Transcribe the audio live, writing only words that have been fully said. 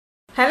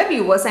Hello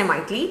viewers, I am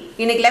Maitli.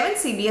 In 11th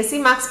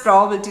Cbse Max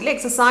Probability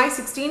exercise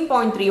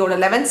 16.3 oda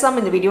 11th sum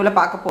in the video la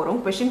paaka porom.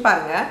 Question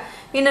parunga.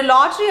 In a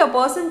lottery, a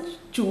person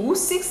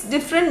choose 6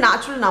 different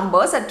natural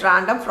numbers at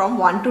random from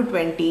 1 to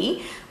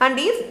 20, and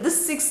if the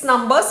 6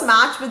 numbers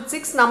match with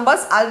 6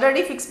 numbers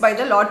already fixed by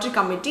the lottery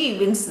committee, he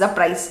wins the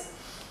prize.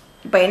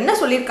 இப்போ என்ன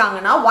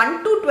சொல்லிருக்காங்கன்னா 1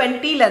 to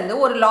 20 ல இருந்து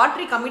ஒரு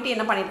lottery committee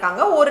என்ன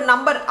பண்ணிருக்காங்க, ஒரு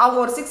number அவங்க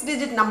ஒரு 6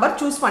 டிஜிட் நம்பர்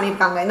சூஸ்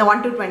பண்ணிருக்காங்க. இந்த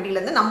 1 to 20 ல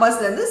இருந்து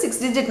நம்பர்ஸ்ல இருந்து 6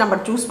 டிஜிட்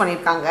நம்பர் சூஸ்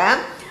பண்ணிருக்காங்க.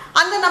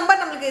 அந்த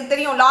நம்பர் நமக்கு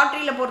தெரியும்,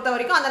 லாட்டரியில பொறுத்த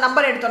வரைக்கும் அந்த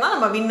நம்பர் எடுத்தோம்னா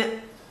நம்ம வின்.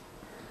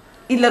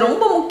 இதுல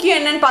ரொம்ப முக்கியம்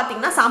என்னன்னு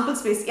பாத்தீங்கன்னா சாம்பிள்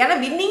ஸ்பேஸ். ஏன்னா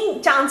வின்னிங்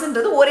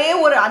சான்ஸ்ன்றது ஒரே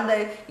ஒரு அந்த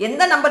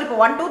எந்த நம்பர் இப்போ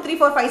 1 2 3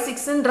 4 5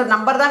 6ன்ற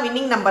நம்பர் தான்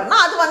வின்னிங் நம்பர்னா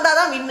அது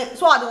வந்தாதான் வின்னு.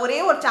 ஸோ அது ஒரே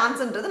ஒரு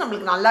சான்ஸ்ன்றது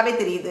நம்மளுக்கு நல்லாவே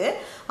தெரியுது.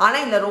 ஆனா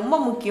இதுல ரொம்ப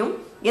முக்கியம்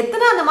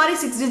எத்தனை அந்த மாதிரி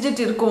 6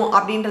 டிஜிட் இருக்கும்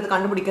அப்படின்றது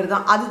கண்டுபிடிக்கிறது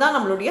தான். அதுதான்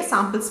நம்மளுடைய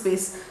சாம்பிள்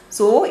ஸ்பேஸ்.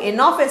 ஸோ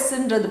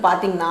N(s)ன்றது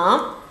பாத்தீங்கன்னா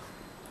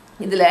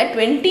இதுல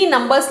 20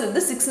 நம்பர்ஸ்ல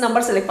இருந்து 6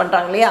 நம்பர் செலக்ட்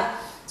பண்றாங்க இல்லையா.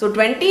 So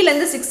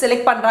 20லேருந்து 6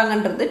 select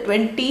பண்ணுறாங்கன்றது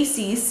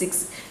 20C6.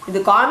 இது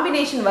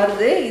காம்பினேஷன்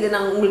வருது, இது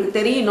நாங்கள் உங்களுக்கு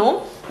தெரியணும்.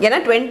 ஏன்னா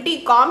 20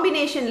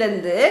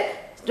 காம்பினேஷன்லேருந்து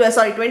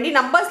 20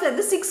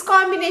 நம்பர்ஸ்லேருந்து 6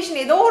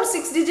 காம்பினேஷன் ஏதோ ஒரு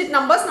 6 டிஜிட்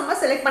நம்பர்ஸ் நம்ம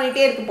செலக்ட்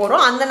பண்ணிகிட்டே இருக்க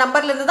போகிறோம். அந்த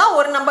நம்பர்லேருந்து தான்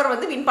ஒரு நம்பர்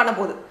வந்து வின் பண்ண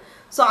போகுது.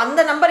 ஸோ அந்த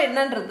நம்பர்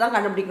என்னன்றது தான்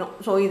கண்டுபிடிக்கணும்.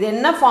 ஸோ இது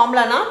என்ன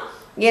ஃபார்முலானா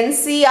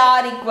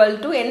NCR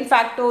 = n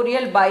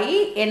factorial by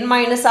n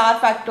minus r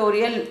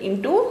factorial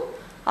into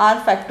r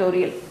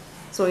factorial.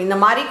 So இந்த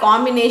மாதிரி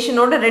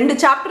காம்பினேஷனோட 2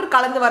 சாப்டர்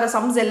கலந்து வர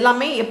சம்ஸ்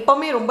எல்லாமே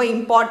எப்போவுமே ரொம்ப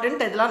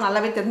இம்பார்ட்டண்ட். இதெல்லாம்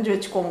நல்லாவே தெரிஞ்சு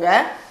வச்சுக்கோங்க.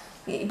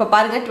 இப்போ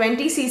பாருங்கள்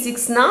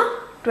 20C6னா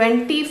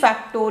 20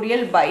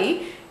 ஃபேக்டோரியல் பை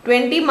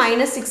 20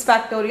 minus 6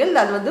 ஃபேக்டோரியல்,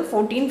 அது வந்து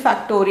 14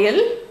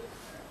 ஃபேக்டோரியல்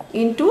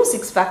இன்டூ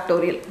 6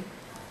 ஃபேக்டோரியல்.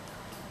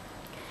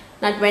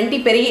 நான்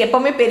 20 பெரிய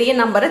எப்போவுமே பெரிய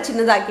நம்பரை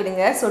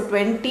சின்னதாக்கிடுங்க. So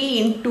 20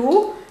 into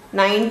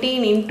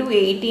 19 into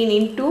 18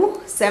 into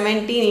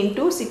 17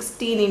 into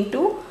 16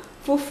 into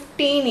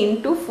 15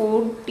 into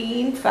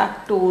 14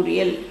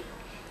 factorial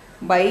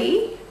by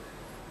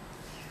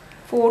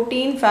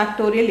 14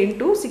 factorial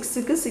into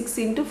 6 க்கு 6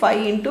 into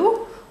 5 into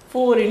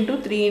 4 into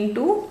 3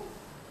 into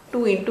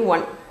 2 into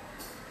 1.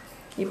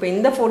 இப்போ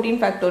இந்த 14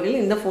 factorial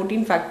இந்த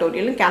 14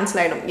 factorial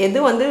கேன்சல் ஆகிடும். எது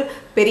வந்து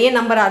பெரிய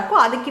நம்பராக இருக்கோ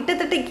அது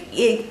கிட்டத்தட்ட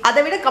அதை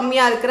விட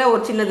கம்மியாக இருக்கிற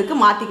ஒரு சின்னதுக்கு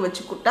மாற்றி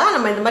வச்சுக்கிட்டா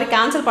நம்ம இந்த மாதிரி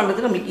கேன்சல்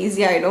பண்ணுறது நம்மளுக்கு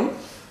ஈஸியாகிடும்.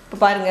 இப்போ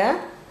பாருங்கள்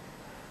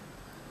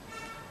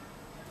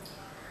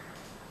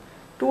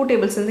 2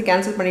 டேபிள்ஸ் வந்து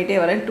கேன்சல் பண்ணிகிட்டே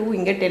வரேன். 2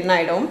 இங்கே 10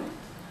 ஆகிடும்,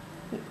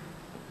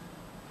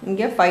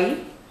 இங்கே 5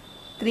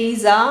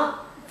 3s are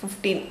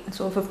 15,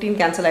 ஸோ 15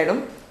 கேன்சல்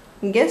ஆகிடும்.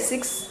 இங்கே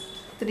 6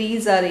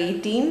 3s are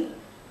 18,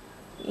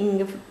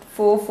 இங்கே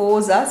 4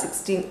 4s are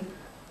 16.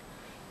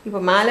 இப்போ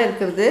மேலே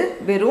இருக்கிறது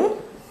வெறும்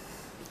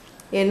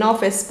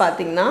N(s)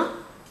 பார்த்திங்கன்னா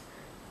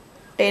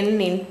 10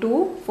 into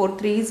 4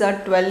 3s are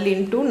 12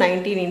 into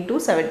 19 into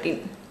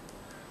 17.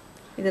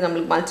 இது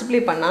நம்மளுக்கு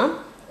மல்டிப்ளை பண்ணால்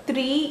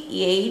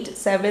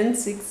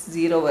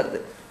 38760 வருது.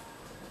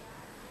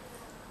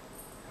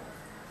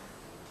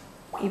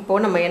 இப்போ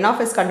நம்ம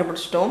N(s)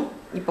 கண்டுபிடிச்சிட்டோம்.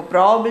 இப்போ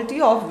ப்ராபபிலிட்டி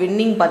ஆஃப்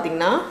வின்னிங்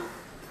பார்த்தீங்கன்னா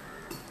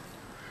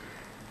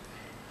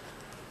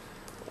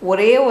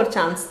ஒரே ஒரு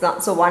சான்ஸ் தான்.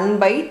 ஸோ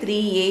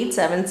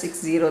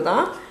 1/38760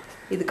 தான்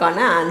இதுக்கான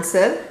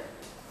ஆன்சர்.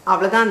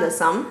 அவ்வளோதான் அந்த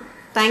சம்.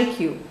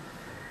 தேங்க்யூ.